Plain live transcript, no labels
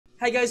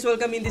Hi guys!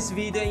 Welcome in this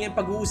video. Ngayon,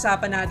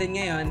 pag-uusapan natin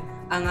ngayon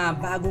ang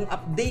bagong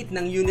update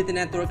ng Unity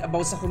Network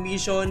about sa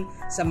commission,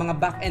 sa mga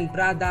back-end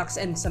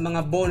products, and sa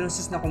mga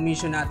bonuses na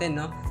commission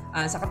natin. No?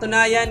 Sa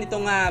katunayan,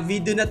 itong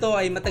video na to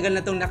ay matagal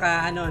na itong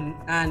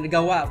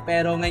nagawa.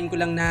 Pero ngayon ko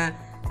lang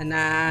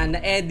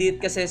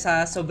na-edit kasi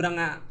sa sobrang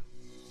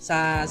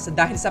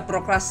dahil sa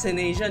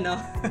procrastination, no?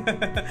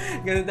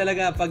 Ganun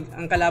talaga pag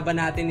ang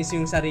kalaban natin is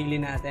yung sarili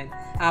natin.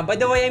 By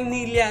the way, I'm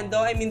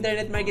Yanto. I'm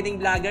internet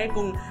marketing vlogger.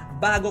 Kung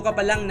bago ka pa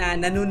lang na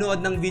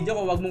nanonood ng video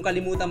ko, huwag mong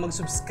kalimutan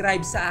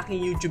mag-subscribe sa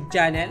aking YouTube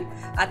channel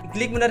at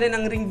click mo na rin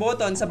ang ring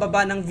button sa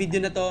baba ng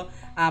video na to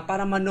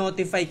para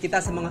ma-notify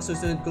kita sa mga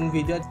susunod kong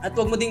video. At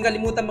huwag mo din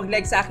kalimutan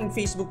mag-like sa aking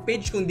Facebook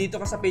page kung dito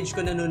ka sa page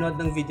ko nanonood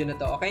ng video na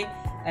to, okay?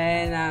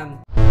 And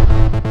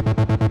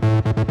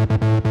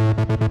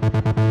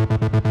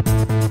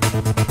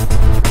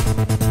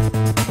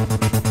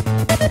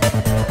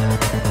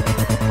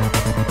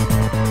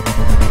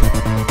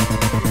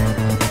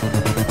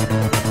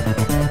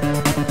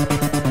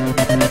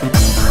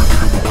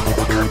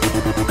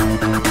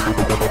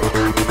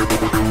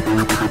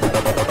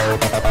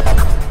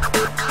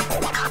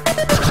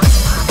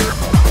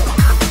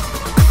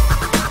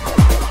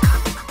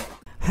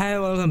hi,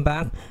 welcome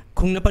back.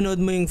 Kung napanood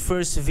mo yung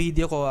first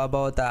video ko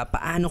about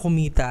paano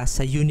kumita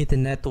sa Unity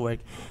Network,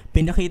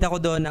 pinakita ko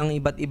doon ang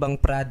iba't ibang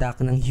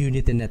product ng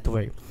Unity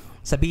Network.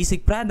 Sa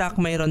basic product,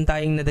 mayroon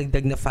tayong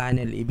nadagdag na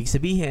funnel. Ibig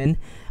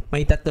sabihin,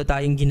 may tatlo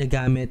tayong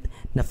ginagamit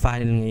na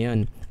funnel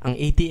ngayon. Ang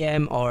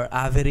ATM or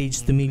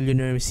Average to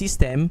Millionaire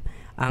System,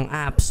 ang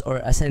apps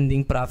or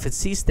Ascending Profit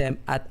System,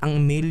 at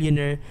ang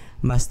Millionaire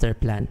Master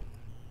Plan.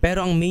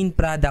 Pero ang main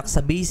product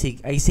sa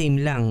basic ay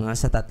same lang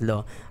sa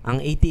tatlo. Ang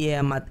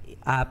ATM at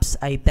apps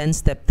ay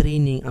 10-step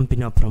training ang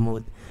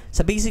pinopromote.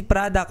 Sa basic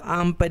product,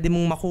 ang pwede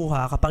mong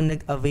makuha kapag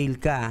nag-avail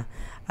ka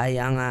ay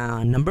ang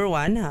number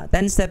 1,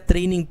 10-step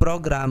training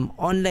program,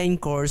 online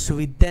course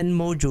with 10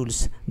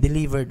 modules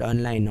delivered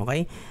online,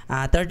 okay?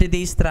 30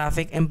 days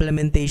traffic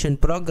implementation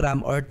program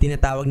or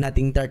tinatawag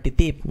nating 30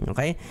 tip,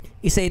 okay?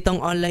 Isa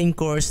itong online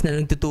course na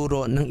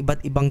nagtuturo ng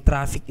iba't ibang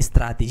traffic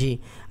strategy.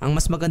 Ang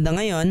mas maganda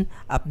ngayon,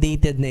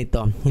 updated na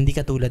ito, hindi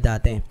katulad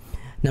dati.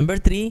 Number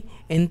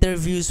 3,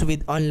 interviews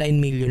with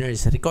online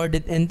millionaires.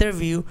 Recorded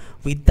interview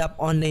with top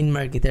online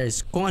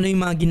marketers. Kung ano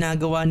yung mga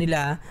ginagawa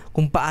nila,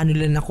 kung paano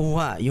nila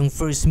nakuha yung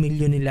first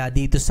million nila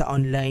dito sa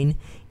online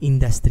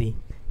industry.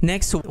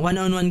 Next,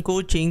 one-on-one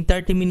coaching,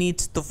 30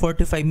 minutes to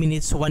 45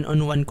 minutes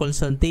one-on-one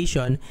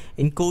consultation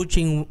and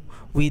coaching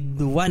with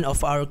one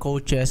of our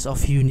coaches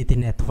of Unity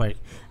Network.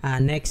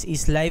 Next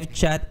is live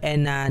chat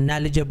and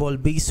knowledgeable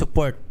base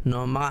support.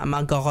 No?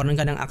 Magkakaroon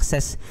ka ng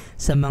access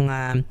sa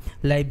mga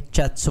live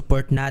chat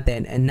support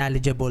natin and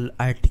knowledgeable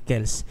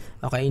articles.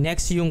 Okay,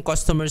 next yung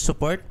customer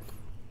support.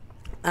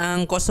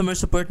 Ang customer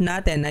support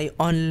natin ay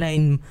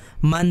online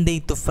Monday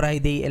to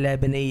Friday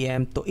 11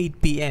 AM to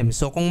 8 PM.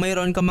 So kung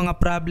mayroon ka mga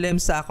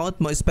problems sa account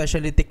mo,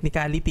 especially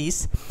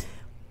technicalities,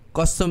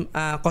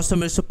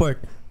 customer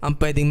support ang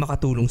pwedeng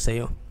makatulong sa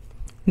iyo.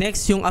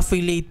 Next, yung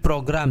affiliate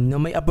program. No,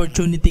 may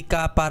opportunity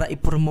ka para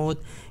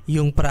i-promote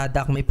yung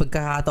product. May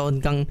pagkakataon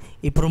kang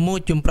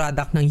i-promote yung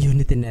product ng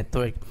Unity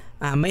Network.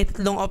 May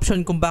tatlong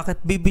option kung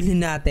bakit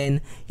bibilhin natin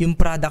yung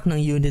product ng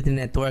Unity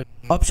Network.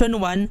 Option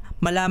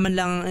 1, malaman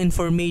lang ang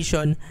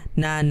information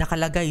na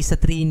nakalagay sa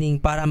training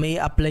para may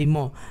apply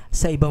mo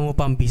sa iba mo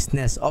pang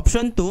business.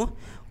 Option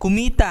 2,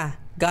 kumita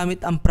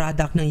gamit ang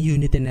product ng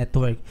Unity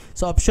Network.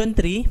 So option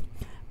 3,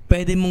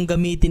 pwede mong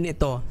gamitin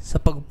ito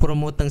sa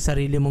pag-promote ng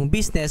sarili mong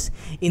business.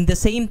 In the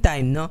same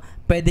time, no,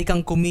 pwede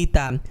kang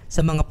kumita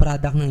sa mga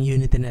product ng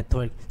Unity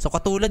Network. So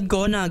katulad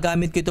ko na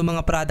gamit ko itong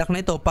mga product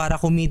na ito para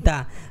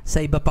kumita sa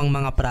iba pang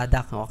mga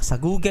product. O,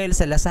 sa Google,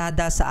 sa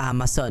Lazada, sa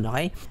Amazon.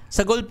 Okay?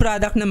 Sa gold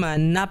product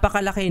naman,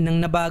 napakalaki ng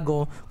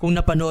nabago kung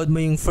napanood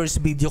mo yung first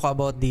video ko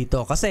about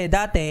dito. Kasi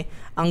dati,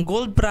 ang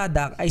gold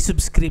product ay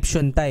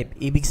subscription type.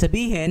 Ibig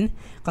sabihin,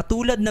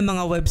 katulad ng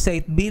mga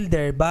website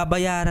builder,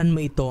 babayaran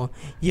mo ito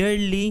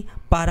yearly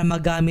para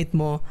magamit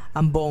mo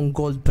ang buong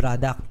gold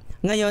product.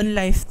 Ngayon,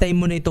 lifetime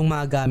mo na itong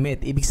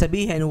magamit. Ibig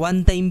sabihin,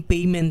 one-time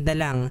payment na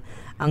lang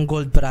ang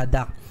gold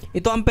product.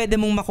 Ito ang pwede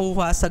mong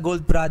makuha sa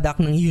gold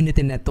product ng Unity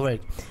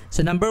Network.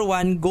 So number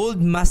 1, Gold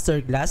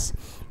Masterclass.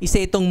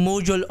 Isa itong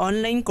module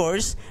online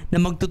course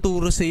na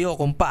magtuturo sa iyo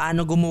kung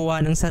paano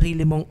gumawa ng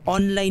sarili mong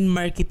online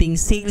marketing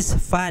sales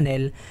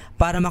funnel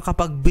para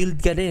makapag-build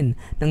ka rin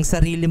ng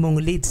sarili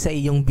mong lead sa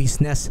iyong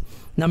business.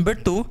 Number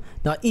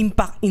 2, the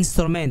Impact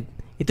Instrument.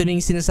 Ito na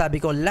yung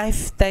sinasabi ko,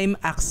 lifetime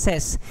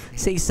access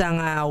sa isang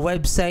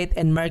website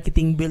and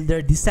marketing builder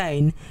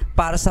design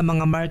para sa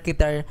mga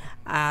marketer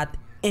at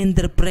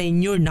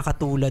entrepreneur na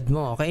katulad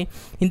mo, okay?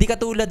 Hindi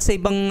katulad sa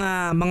ibang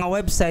mga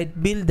website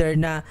builder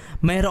na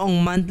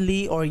mayroong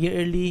monthly or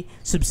yearly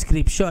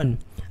subscription.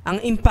 Ang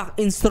Impact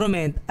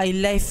Instrument ay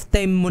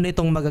lifetime mo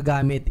nitong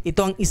magagamit. Ito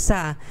ang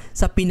isa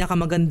sa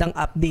pinakamagandang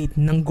update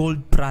ng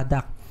gold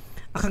product.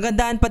 Ang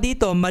kagandahan pa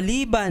dito,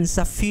 maliban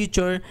sa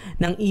feature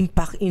ng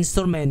Impact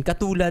Instrument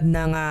katulad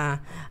ng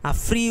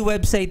free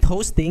website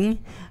hosting,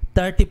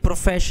 30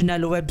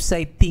 professional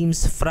website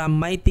teams from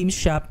My Team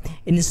Shop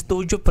in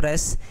Studio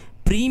Press,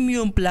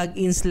 premium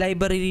plugins,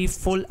 library,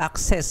 full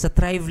access sa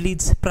Thrive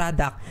Leads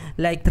product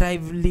like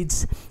Thrive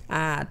Leads,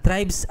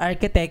 Thrive's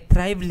Architect,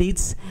 Thrive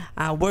Leads,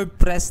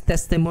 WordPress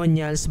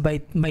testimonials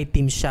by My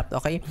Team Shop.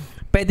 Okay?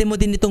 Pwede mo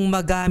din itong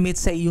magamit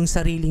sa iyong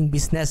sariling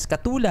business.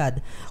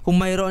 Katulad, kung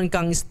mayroon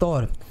kang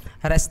store,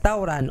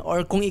 restaurant,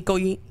 or kung ikaw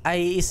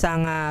ay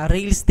isang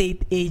real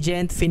estate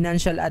agent,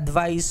 financial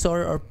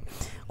advisor, or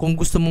kung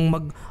gusto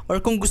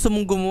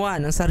mong gumawa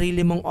ng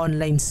sarili mong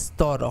online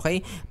store,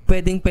 okay?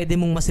 Pwede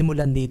mong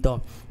masimulan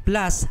dito.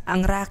 Plus,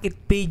 ang racket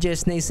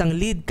pages na isang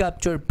lead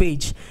capture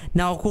page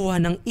na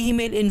kukuha ng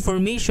email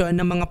information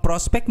ng mga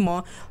prospect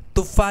mo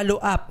to follow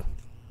up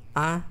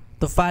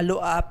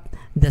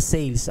the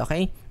sales,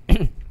 okay?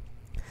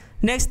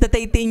 Next, the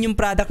titanium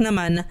product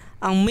naman,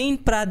 ang main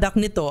product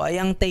nito ay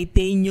ang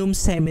titanium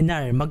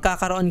seminar.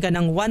 Magkakaroon ka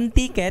ng 1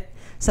 ticket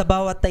sa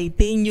bawat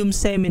titanium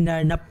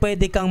seminar na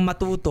pwede kang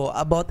matuto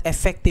about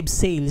effective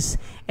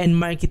sales and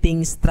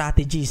marketing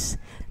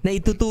strategies na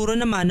ituturo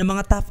naman ng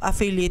mga top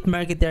affiliate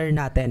marketer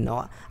natin.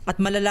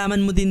 At malalaman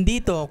mo din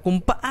dito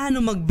kung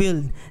paano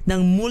mag-build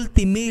ng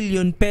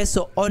multi-million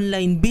peso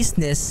online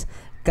business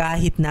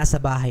kahit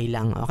nasa bahay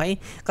lang, okay?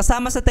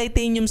 Kasama sa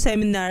Titanium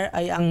Seminar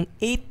ay ang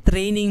 8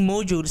 training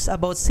modules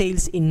about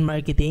sales in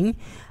marketing,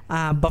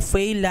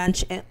 buffet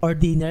lunch or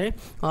dinner,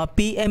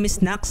 PM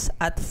snacks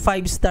at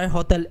 5-star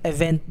hotel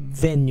event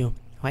venue,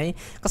 okay?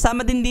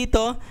 Kasama din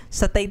dito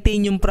sa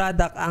Titanium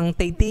product ang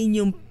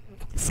Titanium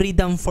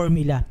Freedom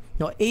Formula.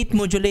 8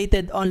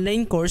 modulated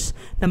online course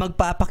na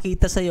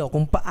magpapakita sa iyo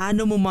kung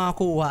paano mo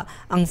makakuha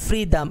ang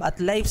freedom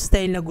at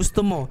lifestyle na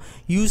gusto mo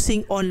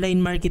using online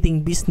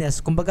marketing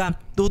business. Kumbaga,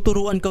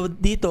 tuturuan ka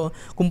dito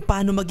kung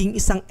paano maging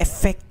isang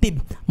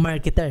effective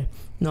marketer.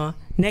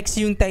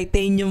 Next, yung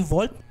Titanium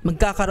Vault.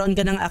 Magkakaroon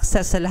ka ng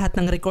access sa lahat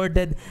ng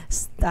recorded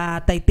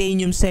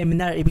Titanium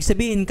Seminar. Ibig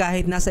sabihin,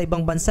 kahit nasa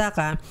ibang bansa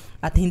ka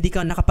at hindi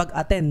ka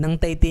nakapag-attend ng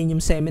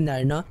Titanium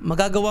Seminar,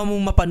 magagawa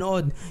mong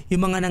mapanood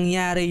yung mga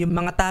nangyari, yung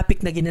mga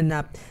topic na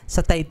ginanap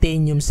sa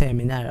Titanium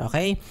Seminar.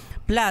 Okay?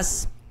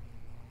 Plus,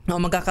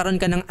 magkakaroon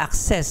ka ng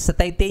access sa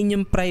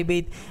Titanium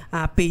Private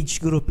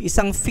Page Group.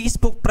 Isang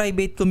Facebook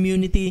Private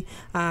Community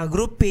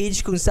group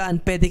page kung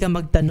saan pwede ka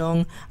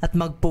magtanong at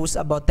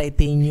mag-post about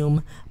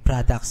Titanium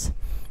products.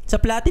 Sa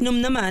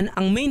Platinum naman,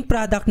 ang main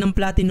product ng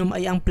Platinum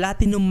ay ang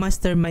Platinum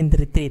Mastermind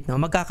Retreat.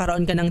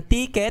 Magkakaroon ka ng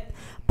ticket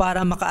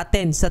para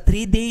maka-attend sa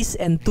 3 days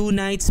and 2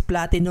 nights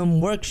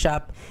Platinum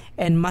Workshop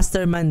and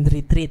Mastermind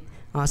Retreat.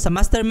 Sa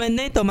mastermind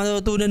na ito,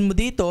 matututunan mo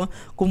dito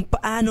kung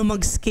paano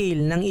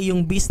mag-scale ng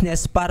iyong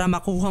business para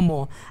makuha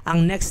mo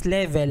ang next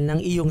level ng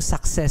iyong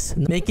success.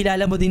 May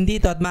kilala mo din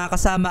dito at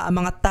makakasama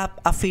ang mga top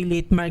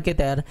affiliate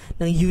marketer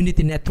ng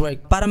Unity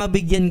Network para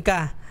mabigyan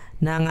ka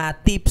ng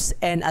tips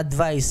and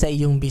advice sa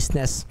iyong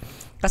business.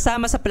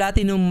 Kasama sa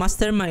Platinum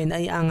Mastermind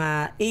ay ang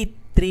 8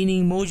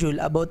 training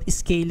module about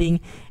scaling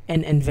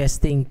and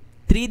investing.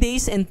 3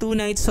 days and 2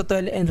 nights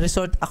hotel and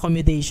resort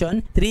accommodation,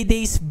 3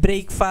 days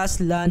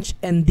breakfast, lunch,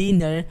 and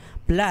dinner,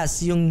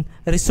 plus yung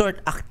resort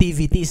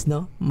activities,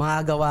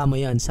 magagawa mo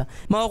yan.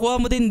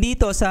 Makukuha mo din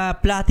dito sa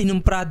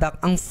Platinum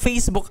product ang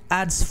Facebook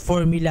Ads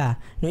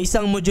Formula,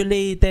 isang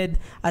modulated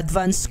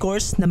advanced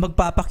course na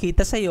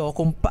magpapakita sa iyo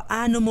kung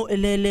paano mo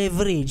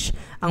i-leverage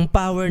ang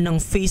power ng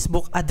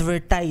Facebook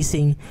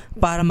advertising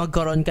para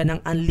magkaroon ka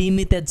ng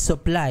unlimited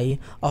supply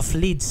of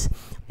leads.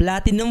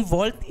 Platinum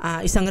Vault,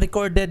 isang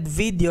recorded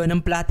video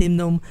ng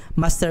Platinum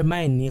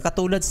Mastermind.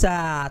 Katulad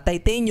sa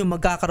Titanium,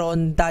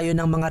 magkakaroon tayo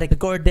ng mga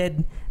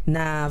recorded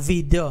na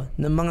video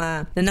ng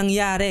mga na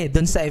nangyari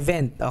doon sa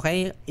event.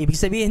 Okay? Ibig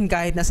sabihin,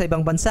 kahit nasa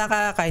ibang bansa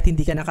ka, kahit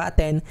hindi ka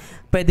naka-attend,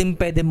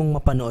 pwede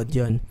mong mapanood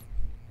yon.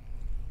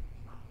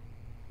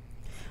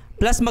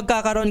 Plus,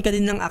 magkakaroon ka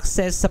din ng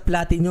access sa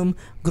Platinum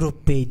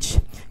group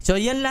page. So,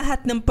 yan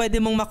lahat ng pwede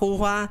mong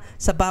makuha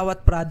sa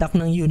bawat product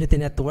ng Unity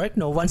Network,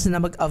 once na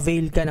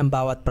mag-avail ka ng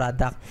bawat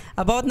product.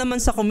 About naman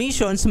sa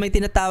commissions, may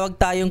tinatawag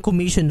tayong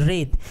commission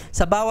rate.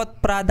 Sa bawat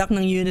product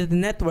ng Unity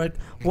Network,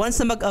 once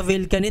na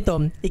mag-avail ka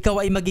nito,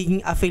 ikaw ay magiging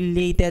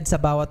affiliated sa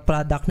bawat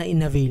product na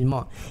in-avail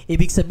mo.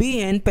 Ibig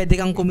sabihin, pwede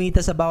kang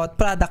kumita sa bawat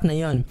product na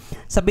yon.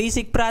 Sa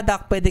basic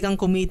product, pwede kang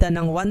kumita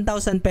ng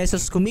 1,000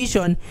 pesos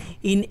commission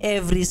in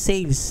every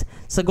sales.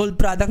 Sa gold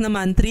product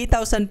naman,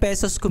 3,000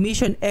 pesos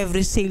commission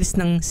every sales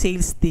ng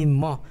sales team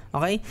mo.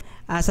 Okay?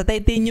 Sa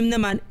titanium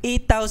naman,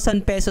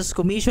 8,000 pesos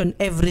commission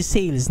every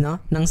sales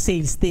ng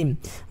sales team.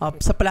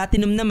 Sa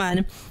platinum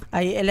naman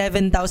ay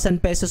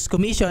 11,000 pesos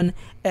commission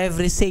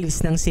every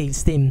sales ng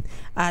sales team.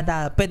 At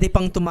pwede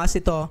pang tumaas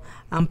ito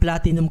ang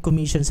platinum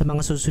commission sa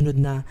mga susunod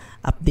na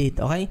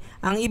update. Okay?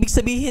 Ang ibig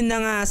sabihin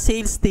ng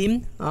sales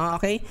team,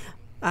 okay?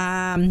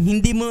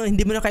 Hindi mo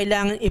na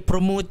kailangan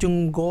i-promote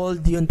yung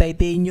gold, yung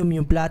titanium,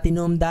 yung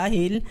platinum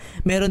dahil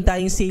meron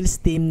tayong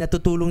sales team na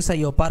tutulong sa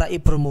iyo para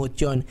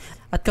i-promote yon.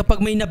 At kapag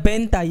may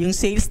nabenta yung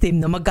sales team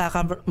na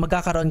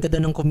magkakaroon ka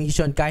doon ng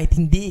commission kahit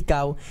hindi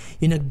ikaw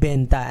yung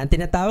nagbenta. Ang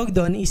tinatawag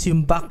doon is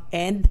yung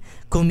back-end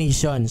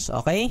commissions.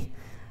 Okay?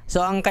 So,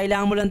 ang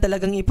kailangan mo lang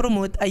talagang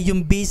i-promote ay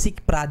yung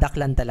basic product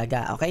lang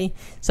talaga, okay?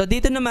 So,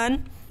 dito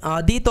naman,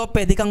 dito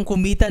pwede kang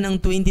kumita ng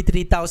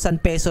 23,000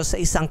 pesos sa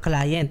isang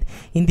client.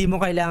 Hindi mo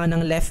kailangan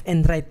ng left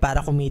and right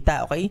para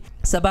kumita, okay?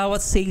 Sa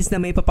bawat sales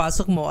na may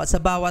papasok mo at sa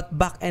bawat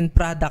back-end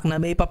product na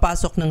may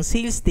papasok ng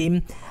sales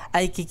team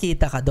ay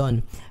kikita ka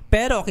doon.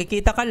 Pero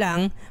kikita ka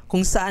lang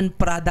kung saan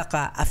product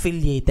ka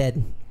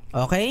affiliated,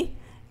 okay?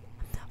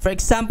 For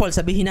example,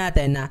 sabihin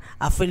natin na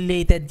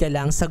affiliated ka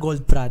lang sa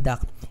gold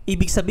product.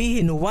 Ibig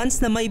sabihin,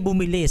 once na may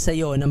bumili sa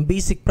iyo ng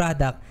basic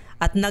product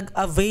at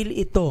nag-avail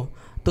ito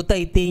to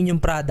titanium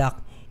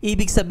product,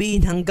 ibig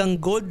sabihin hanggang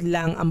gold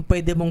lang ang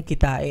pwede mong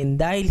kitain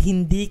dahil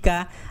hindi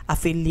ka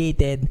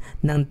affiliated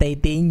ng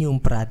titanium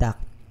product.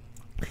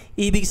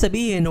 Ibig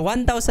sabihin,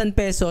 1,000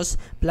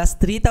 pesos plus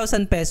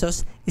 3,000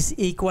 pesos is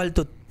equal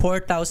to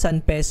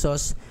 4,000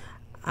 pesos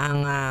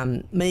ang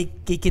may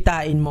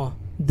kikitain mo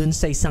dun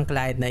sa isang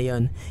client na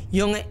yon.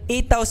 Yung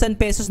 8,000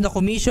 pesos na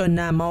commission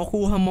na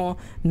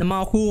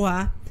makukuha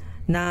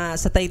na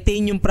sa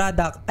titanium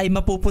product ay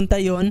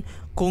mapupunta yon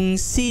kung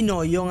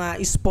sino yung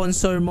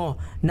sponsor mo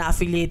na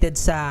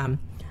affiliated sa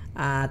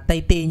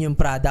titanium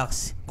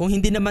products. Kung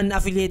hindi naman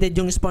affiliated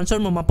yung sponsor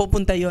mo,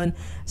 mapupunta yon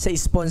sa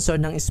sponsor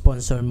ng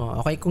sponsor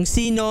mo. Okay? Kung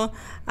sino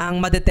ang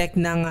madetect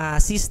ng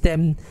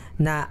system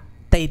na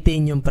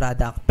titanium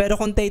product. Pero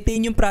kung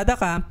titanium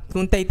product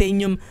kung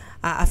titanium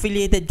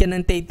affiliated ka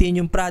ng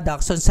titanium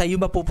product, so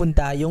sa'yo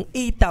mapupunta yung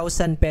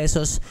 8,000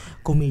 pesos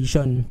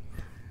commission.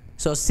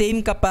 So same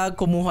kapag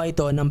kumuha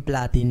ito ng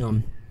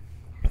platinum.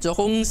 So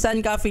kung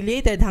saan ka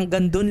affiliated,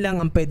 hanggang dun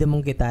lang ang pwede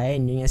mong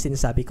kitain. Yun yung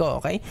sinasabi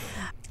ko, okay?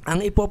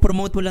 Ang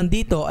ipopromote mo lang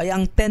dito ay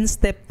ang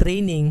 10-step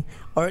training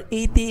or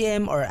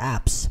ATM or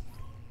apps.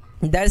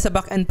 Dahil sa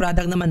back-end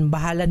product naman,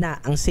 bahala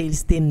na ang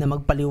sales team na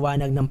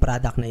magpaliwanag ng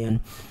product na yun.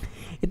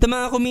 Ito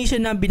mga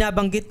commission na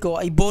binabanggit ko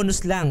ay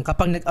bonus lang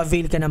kapag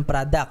nag-avail ka ng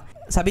product.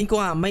 Sabihin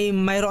ko nga,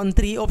 mayroon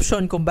 3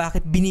 option kung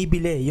bakit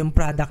binibili yung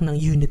product ng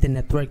Unity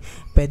Network.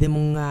 Pwede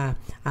mong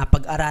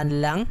pag-aralan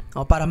lang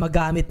o para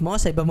magamit mo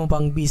sa iba mong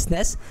pang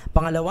business.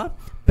 Pangalawa,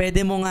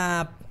 pwede mong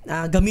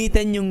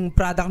gamitin yung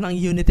product ng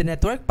Unity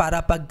Network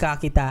para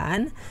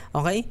pagkakitaan.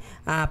 Okay?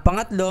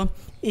 Pangatlo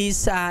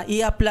is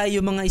i-apply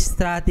yung mga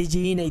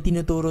strategy na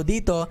itinuturo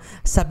dito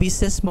sa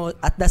business mo.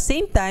 At the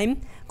same time,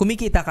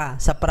 kumikita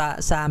ka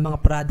sa mga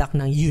product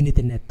ng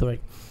Unity Network.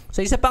 So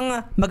isa pang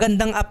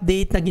magandang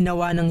update na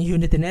ginawa ng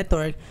Unity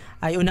Network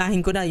ay unahin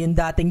ko na yung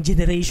dating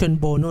generation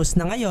bonus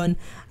na ngayon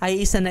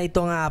ay isa na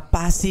itong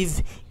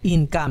passive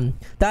income.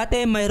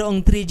 Dati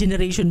mayroong 3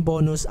 generation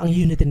bonus ang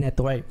Unity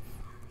Network.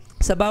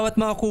 Sa bawat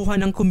makakuha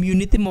ng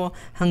community mo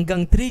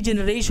hanggang 3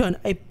 generation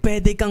ay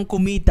pwede kang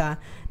kumita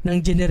ng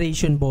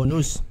generation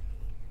bonus.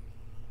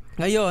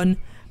 Ngayon,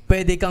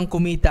 pwede kang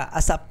kumita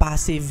as a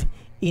passive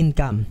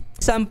income.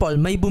 Example,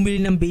 may bumili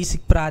ng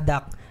basic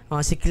product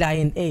si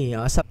client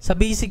A. Sa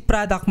basic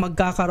product,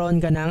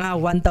 magkakaroon ka na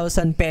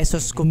 1,000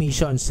 pesos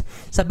commissions.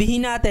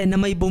 Sabihin natin na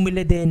may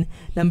bumili din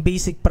ng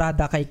basic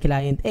product kay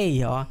client A,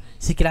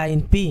 si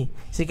client B.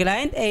 Si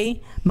client A,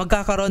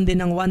 magkakaroon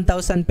din ng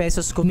 1,000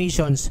 pesos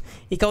commissions.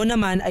 Ikaw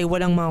naman ay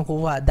walang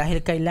makukuha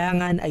dahil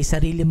kailangan ay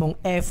sarili mong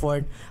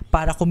effort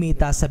para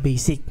kumita sa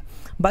basic.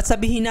 But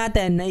sabihin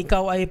natin na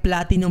ikaw ay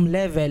platinum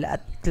level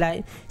at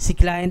si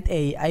client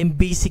A ay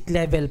basic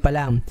level pa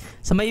lang.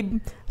 So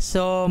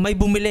may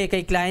bumili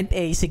kay client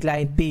A, si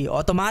client B.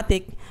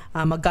 Automatic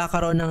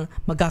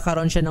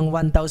magkakaroon siya ng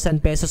 1,000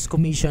 pesos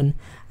commission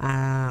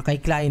kay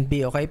client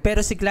B, okay?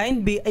 Pero si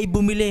client B ay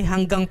bumili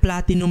hanggang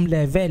platinum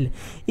level.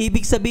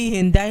 Ibig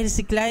sabihin dahil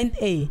si client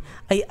A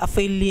ay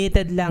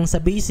affiliated lang sa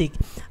basic,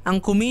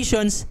 ang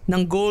commissions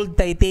ng gold,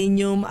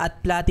 titanium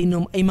at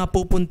platinum ay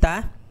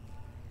mapupunta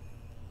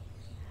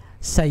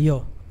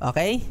sa'yo.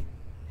 Okay?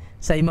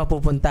 Sa'yo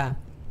mapupunta.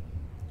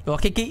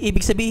 Okay,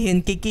 ibig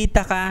sabihin,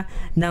 kikita ka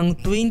ng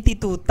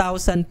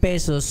 22,000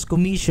 pesos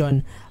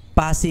commission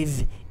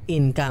passive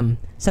income.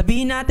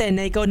 Sabihin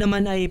natin na ikaw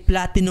naman ay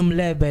platinum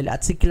level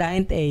at si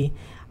client A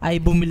ay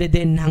bumili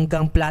din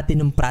hanggang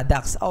platinum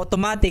products.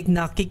 Automatic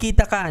na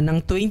kikita ka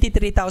ng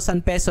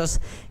 23,000 pesos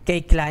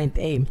kay client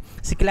A.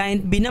 Si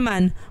client B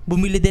naman,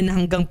 bumili din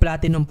hanggang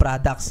platinum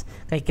products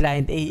kay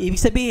client A. Ibig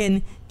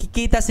sabihin,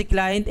 kikita si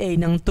client A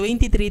ng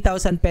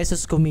 23,000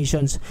 pesos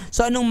commissions.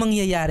 So anong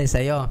mangyayari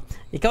sa'yo?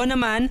 Ikaw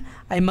naman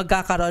ay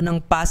magkakaroon ng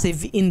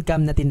passive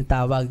income na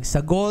tinatawag. Sa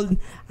gold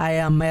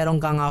ay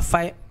mayroon kang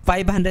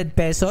 500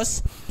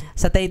 pesos.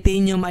 Sa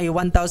titanium ay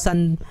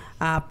 1,000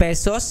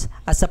 pesos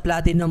at sa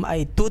platinum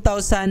ay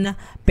 2,000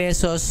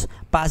 pesos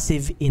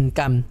passive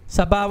income.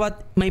 Sa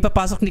bawat may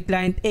papasok ni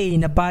client A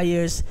na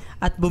buyers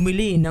at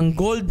bumili ng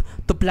gold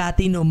to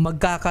platinum,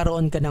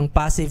 magkakaroon ka ng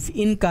passive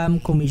income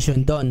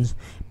commission doon.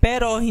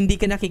 Pero hindi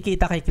ka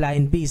nakikita kay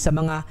client B sa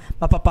mga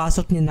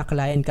mapapasok niya na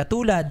client,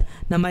 katulad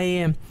na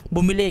may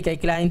bumili kay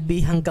client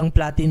B hanggang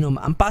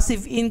platinum. Ang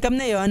passive income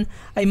na yon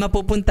ay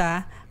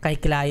mapupunta kay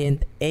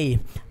client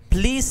A.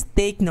 please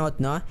take note,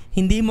 no?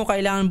 Hindi mo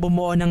kailangan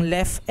bumuo ng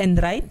left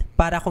and right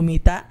para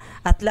kumita,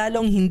 at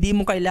lalong hindi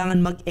mo kailangan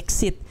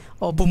mag-exit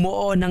o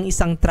bumuo ng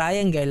isang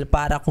triangle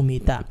para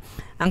kumita.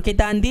 Ang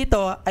kitaan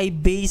dito ay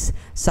based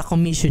sa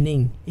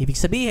commissioning. Ibig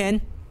sabihin,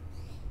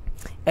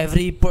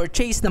 every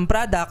purchase ng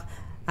product,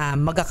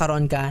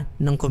 magkakaroon ka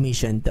ng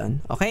commission doon.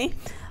 Okay?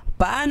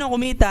 Paano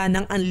kumita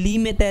ng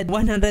unlimited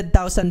 100,000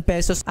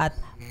 pesos at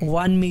 1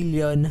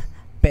 million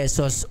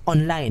pesos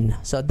online?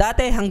 So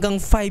dati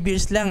hanggang 5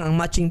 years lang ang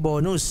matching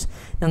bonus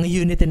ng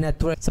Unity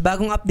Network. Sa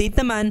bagong update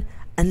naman,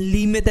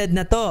 unlimited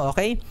na to.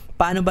 Okay?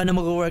 Paano ba na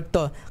mag-work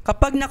to?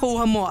 Kapag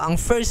nakuha mo ang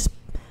first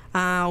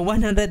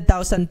 100,000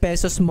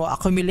 pesos mo,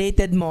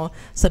 accumulated mo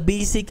sa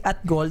basic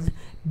at gold,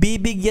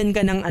 bibigyan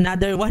ka ng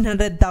another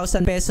 100,000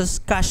 pesos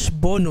cash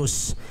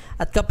bonus.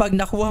 At kapag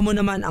nakuha mo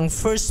naman ang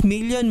first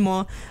million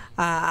mo,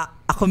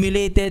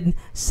 accumulated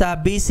sa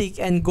basic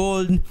and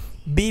gold,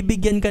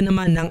 bibigyan ka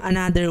naman ng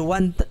another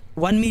 1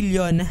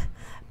 million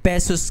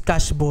pesos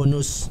cash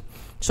bonus.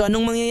 So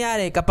anong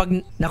mangyayari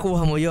kapag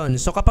nakuha mo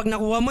yon? So kapag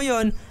nakuha mo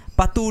yon,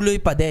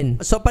 patuloy pa din.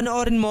 So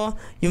panoorin mo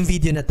yung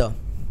video na to.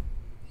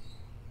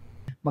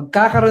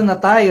 Magkakaroon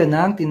na tayo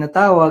ng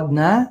tinatawag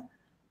na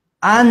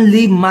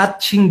only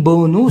matching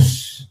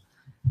bonus.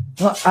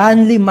 No,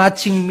 only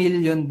matching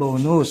million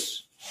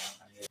bonus.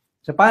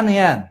 So paano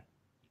yan?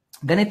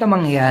 Ganito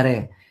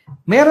mangyayari.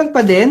 Meron pa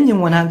din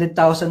yung 100,000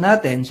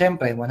 natin.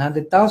 Siyempre,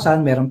 100,000,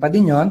 meron pa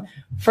din yon.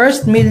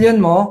 First million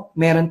mo,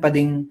 meron pa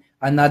din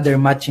another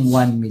matching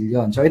 1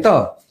 million. So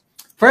ito,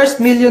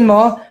 first million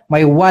mo,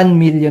 may 1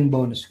 million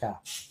bonus ka.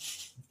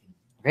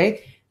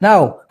 Okay?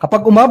 Now,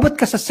 kapag umabot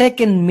ka sa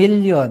second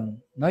million,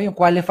 no, yung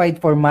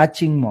qualified for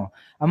matching mo,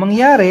 ang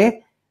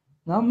mangyayari,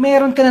 no,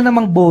 meron ka na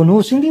namang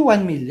bonus, hindi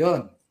 1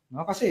 million.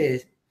 No,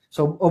 kasi,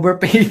 so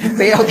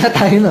payout na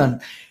tayo nun.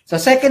 Sa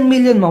second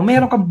million mo,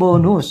 meron kang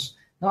bonus.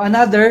 No,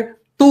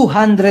 another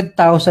 200,000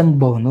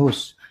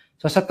 bonus.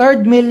 So sa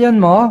third million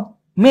mo,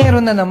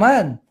 meron na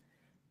naman.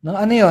 No,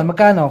 ano yun?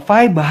 Magkano?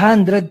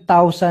 500,000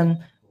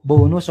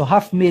 bonus. So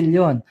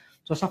 500,000.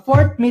 So sa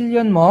fourth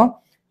million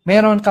mo,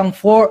 meron kang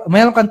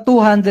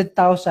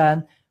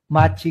 200,000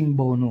 matching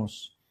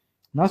bonus.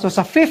 No, so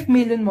sa fifth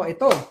million mo,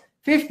 ito.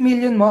 Fifth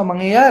million mo, ang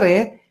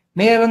mangyayari,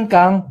 meron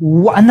kang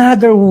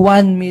another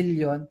 1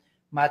 million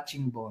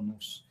matching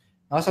bonus.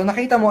 No, so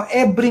nakita mo,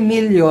 every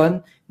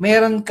million,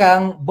 meron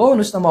kang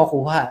bonus na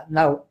makukuha.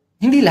 Now,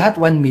 hindi lahat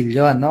 1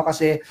 million, no?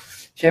 Kasi,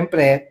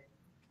 syempre,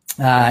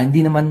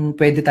 hindi naman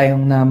pwede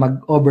tayong na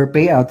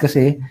mag-overpayout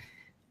kasi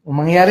kung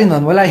mangyayari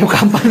nun, wala yung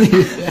company.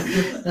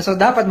 So,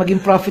 dapat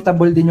maging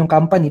profitable din yung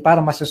company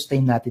para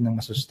masustain natin ng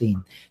masustain.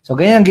 So,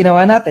 ganyan ang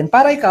ginawa natin.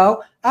 Para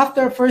ikaw,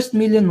 after first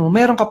million mo,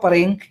 meron ka pa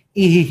rin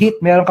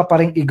i-hit, meron ka pa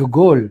rin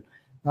i-goal.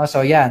 No?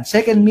 So, yan.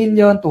 Second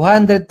million,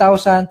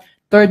 200,000.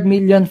 Third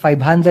million,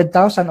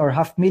 500,000 or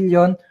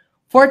 500,000.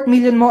 Fourth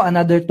million mo,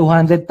 another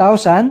 200,000.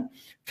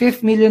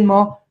 Fifth million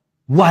mo,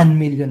 1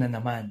 million na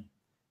naman.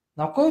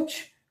 Now,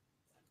 coach,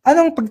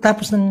 anong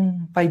pagtapos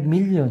ng 5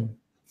 million?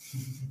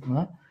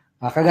 No?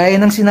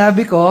 Kagaya ng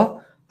sinabi ko,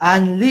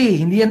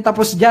 only, hindi yan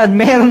tapos dyan.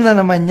 Meron na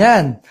naman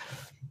yan.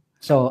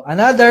 So,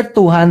 another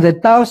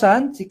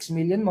 200,000. 6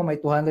 million mo,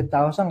 may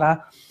 200,000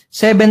 ka.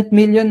 7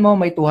 million mo,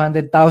 may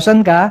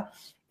 200,000 ka.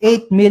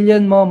 8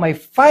 million mo, may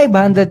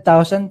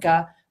 500,000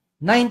 ka.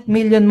 9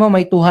 million mo,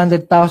 may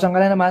 200,000 ka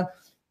na naman.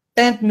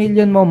 10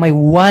 million mo, may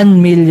 1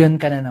 million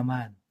ka na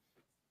naman.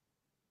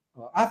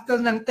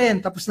 After ng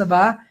 10, tapos na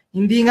ba?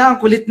 Hindi nga, ang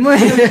kulit mo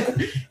eh.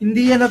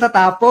 Hindi yan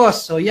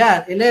natatapos. So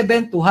yan,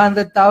 11,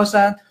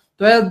 200,000.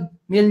 12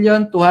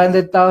 million,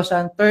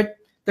 200,000.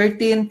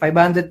 13,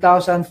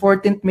 500,000.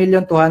 14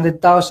 million,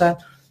 200,000.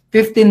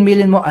 15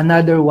 million mo,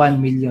 another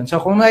 1 million. So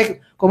kung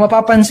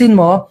mapapansin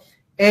mo,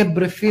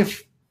 every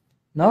fifth,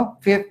 no?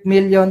 5th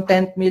million,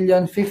 10th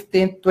million,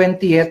 15th,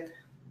 20th,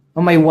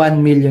 may 1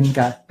 million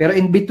ka. Pero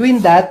in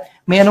between that,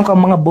 mayroon kang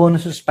mga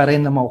bonuses pa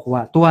rin na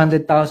makukuha.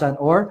 200,000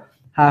 or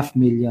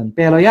 500,000.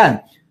 Pero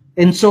yan,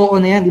 and so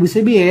on na yan. Ibig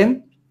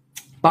sabihin,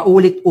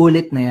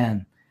 paulit-ulit na yan.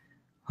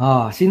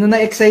 Sino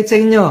na-excite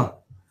sa inyo?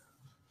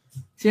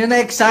 Sino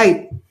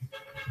na-excite?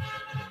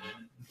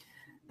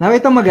 Now,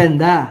 ito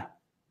maganda.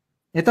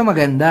 Ito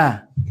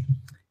maganda.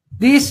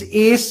 This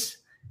is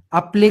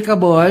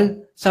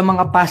applicable sa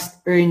mga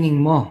past earning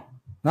mo.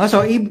 No?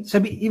 So,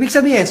 ibig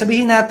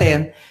sabihin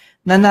natin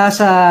na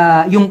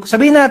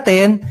sabihin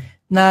natin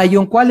na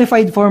yung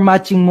qualified for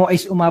matching mo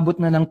is umabot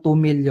na ng 2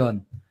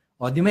 million.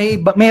 O, di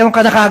mayroon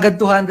ka na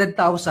kagad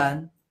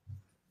 200,000.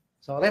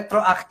 So,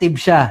 retroactive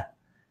siya.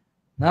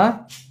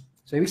 No?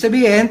 So, ibig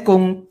sabihin,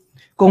 kung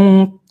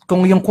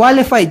yung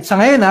qualified, sa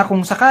ngayon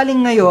kung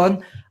sakaling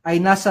ngayon ay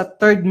nasa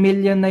 3rd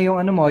million na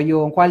yung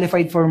yung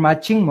qualified for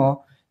matching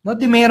mo, no,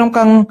 di meron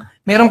ka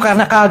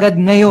na kagad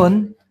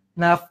ngayon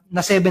na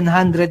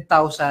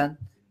 700,000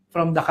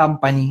 from the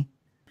company.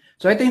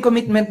 So ito yung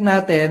commitment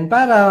natin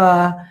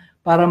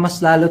para mas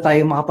lalo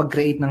tayo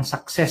makapag-create ng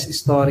success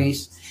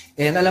stories.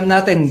 And alam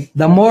natin,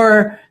 the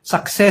more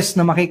success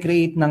na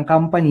makikreate ng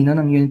company, no,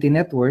 ng Unity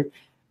Network,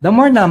 the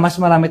more na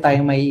mas marami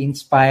tayong may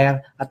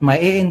inspire at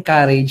may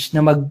encourage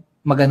na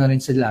magano rin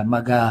sila,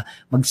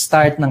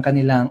 mag-start ng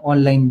kanilang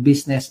online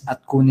business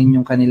at kunin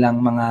yung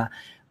kanilang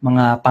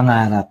mga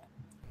pangarap.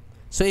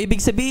 So,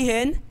 ibig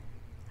sabihin,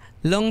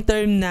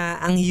 long-term na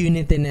ang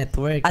Unity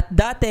Network. At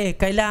dati,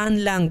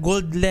 kailangan lang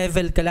gold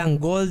level ka lang,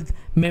 gold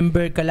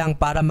member ka lang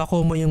para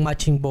makuha mo yung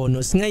matching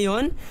bonus.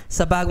 Ngayon,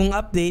 sa bagong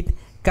update,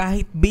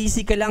 kahit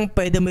basic ka lang,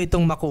 pwede mo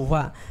itong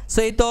makuha.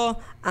 So, ito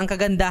ang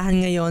kagandahan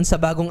ngayon sa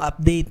bagong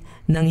update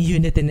ng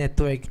Unity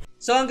Network.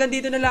 So, hanggang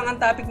dito na lang ang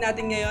topic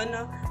natin ngayon.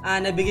 No?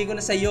 Nabigay ko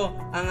na sa iyo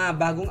ang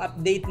bagong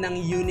update ng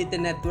Unity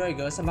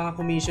Network sa mga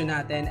commission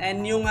natin.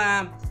 And yung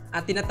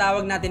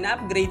tinatawag natin na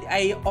upgrade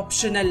ay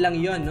optional lang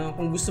yon, no?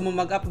 Kung gusto mo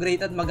mag-upgrade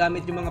at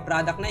magamit yung mga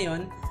product na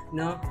yon,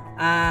 no?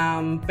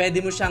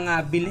 Pwede mo siyang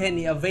bilhin,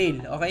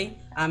 i-avail, okay?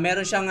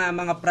 Meron siyang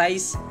mga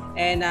price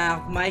and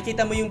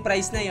makikita mo yung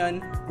price na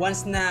yon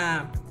once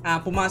na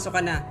pumasok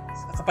ka na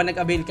kapag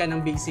nag-avail ka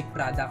ng basic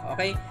product,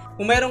 okay?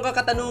 Kung meron ka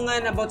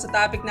katanungan about sa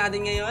topic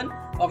natin ngayon,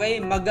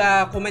 okay,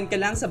 mag-comment ka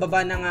lang sa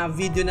baba ng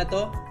video na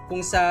to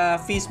kung sa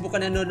Facebook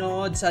ka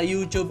nanonood, sa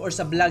YouTube or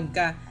sa vlog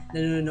ka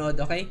nanonood,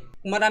 okay?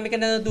 Kung marami ka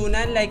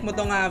natutunan, like mo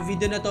tong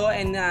video na to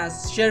and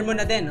share mo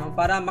na din, no?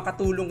 Para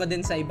makatulong ka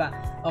din sa iba.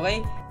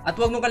 Okay? At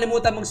huwag mong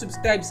kalimutan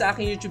mag-subscribe sa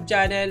aking YouTube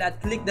channel at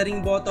click the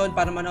ring button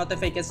para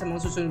ma-notify ka sa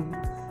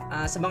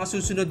mga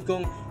susunod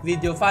kong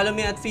video. Follow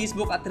me at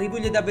Facebook at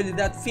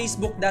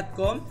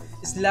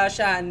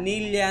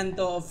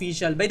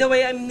www.facebook.com/NeilYantoOfficial. By the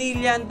way, I'm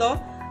Neil Yanto.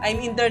 I'm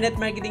internet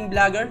marketing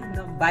blogger.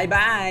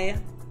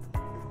 Bye-bye!